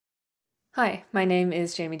Hi, my name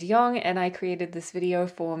is Jamie de Jong and I created this video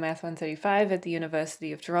for MAT135 at the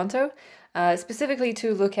University of Toronto, specifically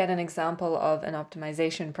to look at an example of an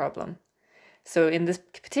optimization problem. So in this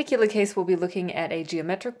particular case, we'll be looking at a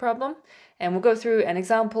geometric problem, and we'll go through an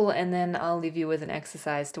example and then I'll leave you with an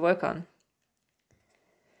exercise to work on.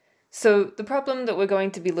 So the problem that we're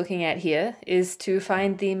going to be looking at here is to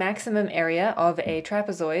find the maximum area of a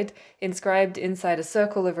trapezoid inscribed inside a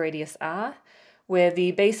circle of radius r, where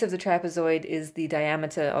the base of the trapezoid is the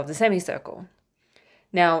diameter of the semicircle.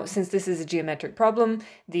 Now, since this is a geometric problem,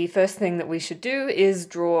 the first thing that we should do is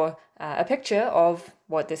draw a picture of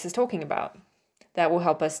what this is talking about. That will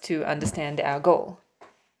help us to understand our goal.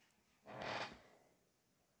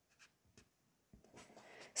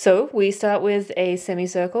 So we start with a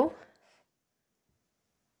semicircle.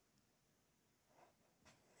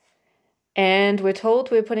 And we're told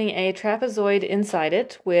we're putting a trapezoid inside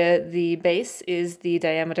it where the base is the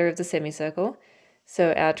diameter of the semicircle.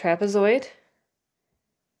 So our trapezoid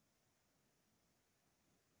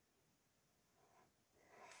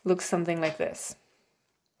looks something like this.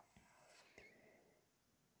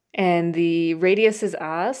 And the radius is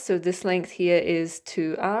r, so this length here is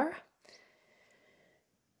 2r.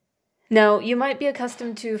 Now, you might be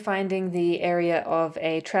accustomed to finding the area of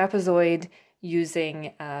a trapezoid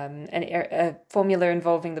using a formula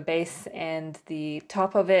involving the base and the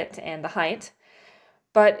top of it and the height.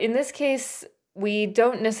 But in this case, we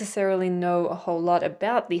don't necessarily know a whole lot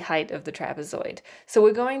about the height of the trapezoid. So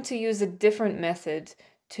we're going to use a different method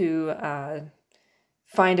to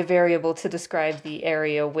find a variable to describe the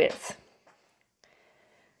area width.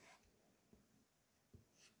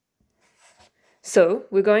 So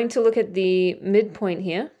we're going to look at the midpoint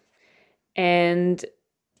here and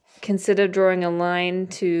consider drawing a line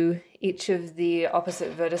to each of the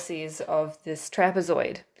opposite vertices of this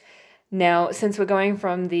trapezoid. Now, since we're going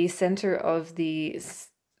from the center of the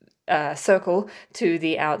circle to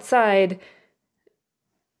the outside,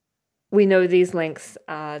 we know these lengths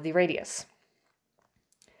are the radius.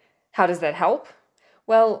 How does that help?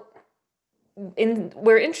 Well,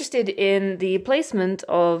 we're interested in the placement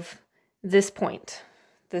of this point.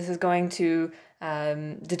 This is going to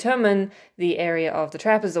determine the area of the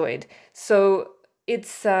trapezoid. So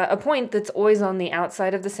it's a point that's always on the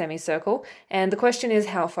outside of the semicircle, and the question is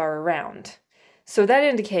how far around. So that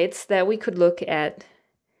indicates that we could look at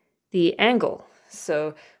the angle.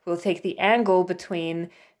 So we'll take the angle between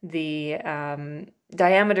the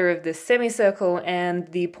diameter of this semicircle and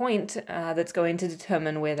the point that's going to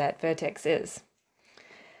determine where that vertex is.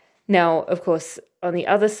 Now, of course, on the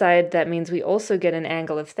other side, that means we also get an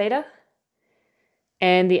angle of theta.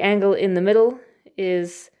 And the angle in the middle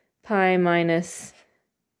is pi minus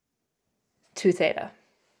 2 theta.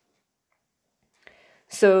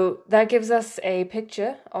 So that gives us a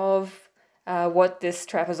picture of what this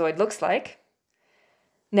trapezoid looks like.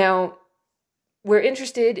 Now, we're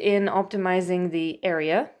interested in optimizing the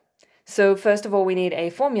area. So first of all, we need a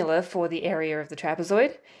formula for the area of the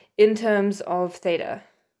trapezoid in terms of theta.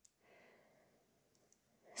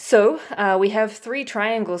 So we have 3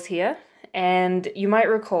 triangles here. And you might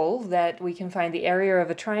recall that we can find the area of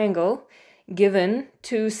a triangle given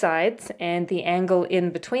 2 sides and the angle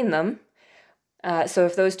in between them. So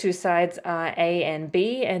if those 2 sides are A and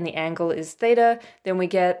B and the angle is theta, then we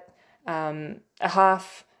get a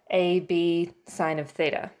half AB sine of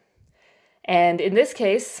theta. And in this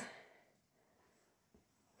case,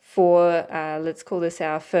 for, let's call this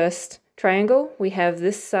our first triangle, we have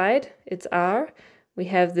this side, it's R. We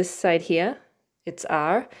have this side here, it's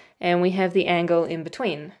r, and we have the angle in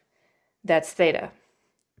between. That's theta.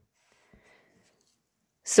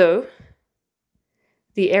 So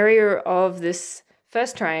the area of this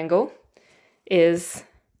first triangle is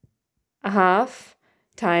a half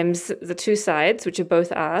times the 2 sides, which are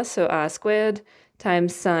both r, so r squared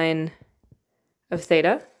times sine of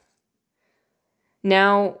theta.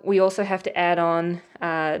 Now we also have to add on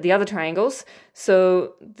the other triangles.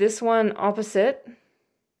 So this one opposite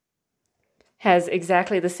has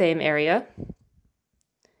exactly the same area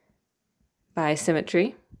by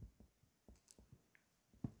symmetry.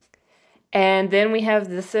 And then we have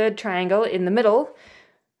the third triangle in the middle,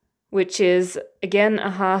 which is again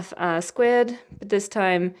a half r squared, but this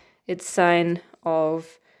time it's sine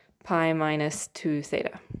of pi minus 2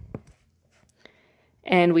 theta.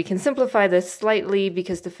 And we can simplify this slightly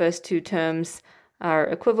because the first 2 terms are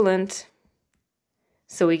equivalent.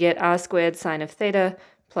 So we get r squared sine of theta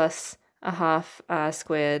plus a half r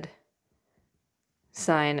squared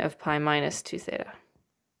sine of pi minus 2 theta.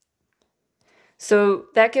 So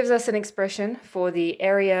that gives us an expression for the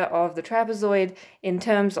area of the trapezoid in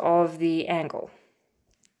terms of the angle.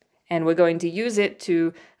 and we're going to use it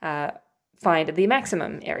to find the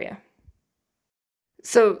maximum area.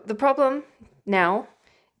 So the problem now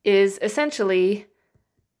is essentially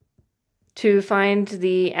to find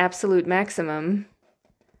the absolute maximum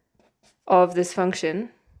of this function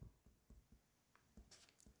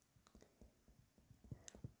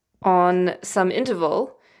on some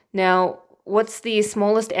interval. Now, what's the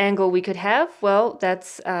smallest angle we could have? Well,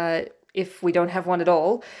 that's if we don't have one at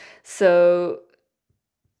all. So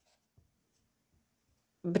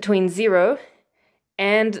between 0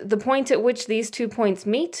 and the point at which these 2 points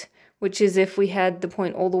meet, which is if we had the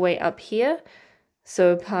point all the way up here,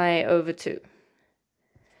 so pi over 2.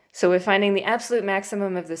 So we're finding the absolute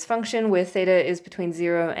maximum of this function where theta is between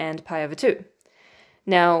 0 and pi over 2.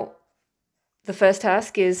 Now, the first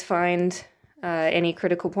task is find any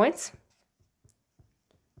critical points.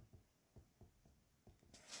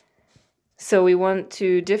 So we want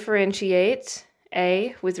to differentiate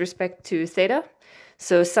a with respect to theta.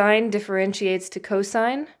 So sine differentiates to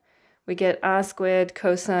cosine. We get r squared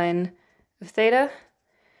cosine of theta.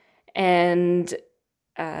 And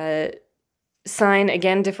sine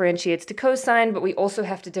again differentiates to cosine, but we also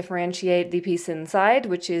have to differentiate the piece inside,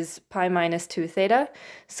 which is pi minus 2 theta.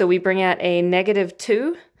 So we bring out a negative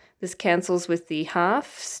 2. This cancels with the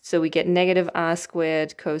half, so we get negative r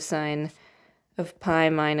squared cosine of pi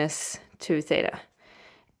minus 2 theta.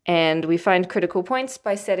 And we find critical points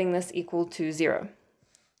by setting this equal to 0.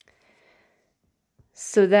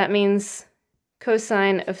 So that means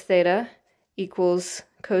cosine of theta equals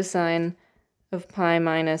cosine of pi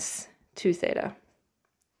minus 2 theta.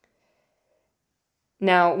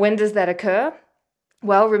 Now, when does that occur?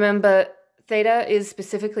 Well, remember, theta is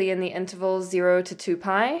specifically in the interval 0 to 2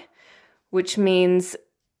 pi, which means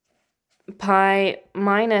pi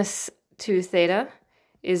minus 2 theta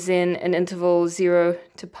is in an interval 0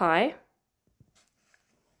 to pi.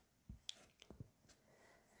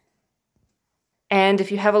 And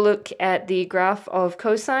if you have a look at the graph of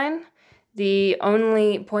cosine, the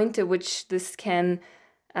only point at which this can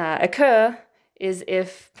occur is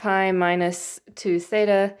if pi minus 2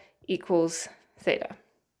 theta equals theta.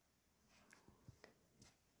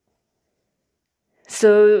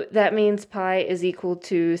 So that means pi is equal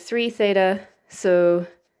to 3 theta, so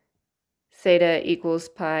theta equals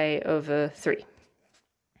pi over 3.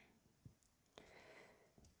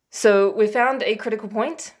 So we found a critical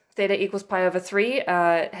point. Theta equals pi over 3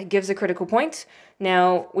 gives a critical point.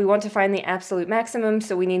 Now we want to find the absolute maximum,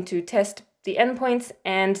 so we need to test the endpoints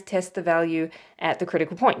and test the value at the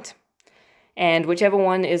critical point. And whichever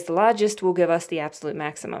one is the largest will give us the absolute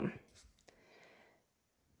maximum.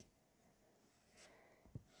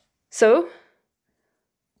 So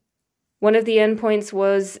one of the endpoints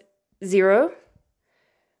was 0.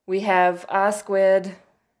 We have r squared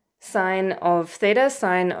sine of theta.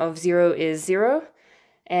 Sine of 0 is 0.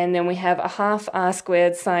 And then we have a half r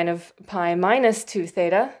squared sine of pi minus 2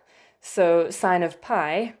 theta. So sine of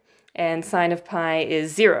pi, and sine of pi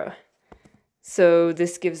is 0. So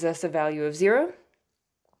this gives us a value of 0.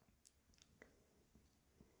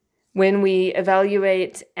 When we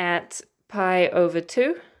evaluate at pi over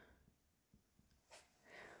 2,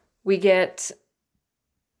 we get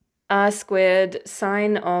r squared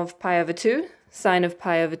sine of pi over 2. Sine of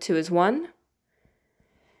pi over 2 is 1.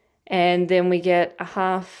 And then we get a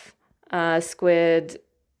half r squared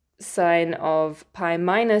sine of pi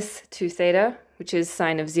minus 2 theta, which is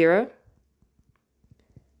sine of 0,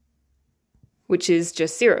 which is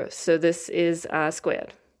just 0. So this is r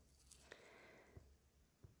squared.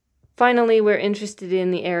 Finally, we're interested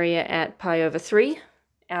in the area at pi over 3,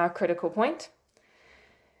 our critical point.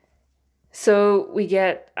 So we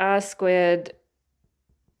get r squared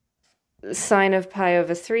sine of pi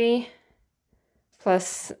over 3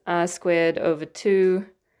 plus r squared over 2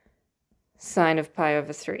 sine of pi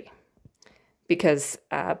over 3, because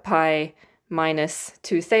pi minus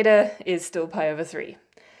 2 theta is still pi over 3.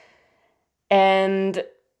 And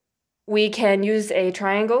we can use a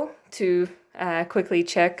triangle to quickly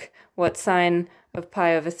check what sine of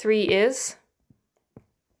pi over 3 is.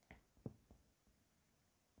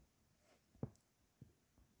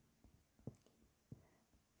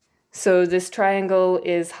 So this triangle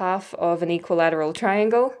is half of an equilateral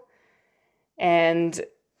triangle, and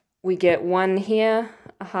we get 1 here,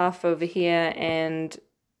 a half over here, and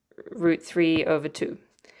root 3 over 2.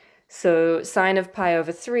 So sine of pi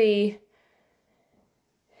over 3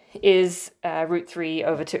 is root 3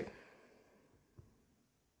 over 2.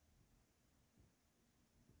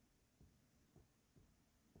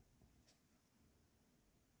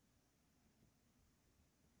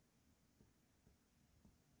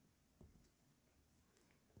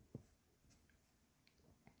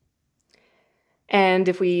 And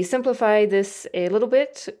if we simplify this a little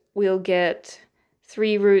bit, we'll get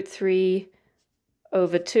 3 root 3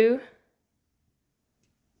 over 2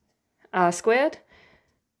 r squared,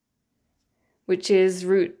 which is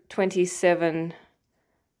root 27.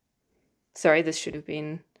 Sorry, this should have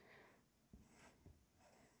been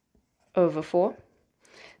over 4.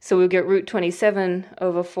 So we'll get root 27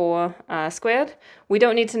 over 4 r squared. We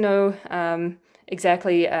don't need to know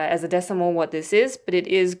exactly as a decimal what this is, but it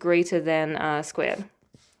is greater than r squared.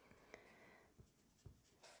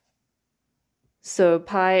 So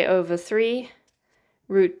pi over 3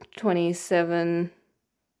 root 27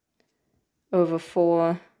 over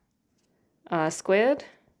 4 r squared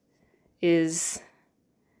is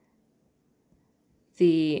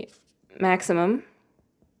the maximum.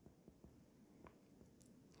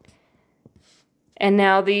 And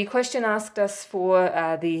now the question asked us for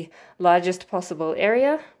the largest possible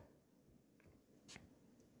area.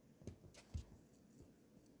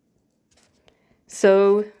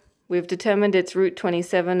 So we've determined it's root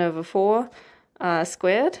 27 over 4 r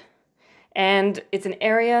squared. And it's an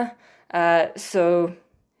area, so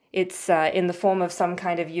it's in the form of some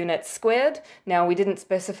kind of unit squared. Now, we didn't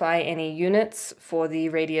specify any units for the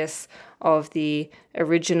radius of the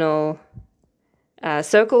original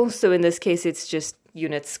circle, so in this case it's just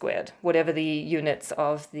units squared, whatever the units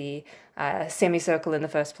of the semicircle in the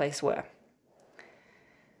first place were.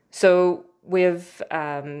 So we've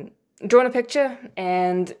drawn a picture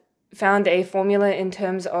and found a formula in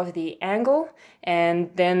terms of the angle,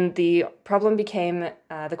 and then the problem became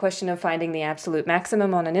the question of finding the absolute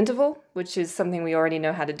maximum on an interval, which is something we already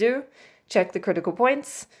know how to do. Check the critical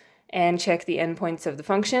points and check the endpoints of the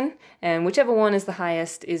function, and whichever one is the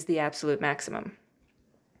highest is the absolute maximum.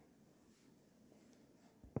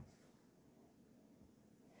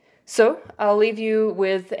 So I'll leave you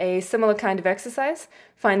with a similar kind of exercise.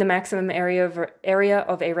 Find the maximum area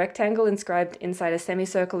of a rectangle inscribed inside a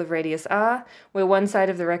semicircle of radius r, where one side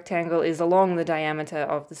of the rectangle is along the diameter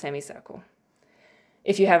of the semicircle.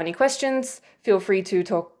 If you have any questions, feel free to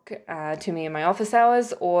talk to me in my office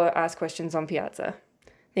hours or ask questions on Piazza.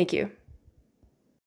 Thank you.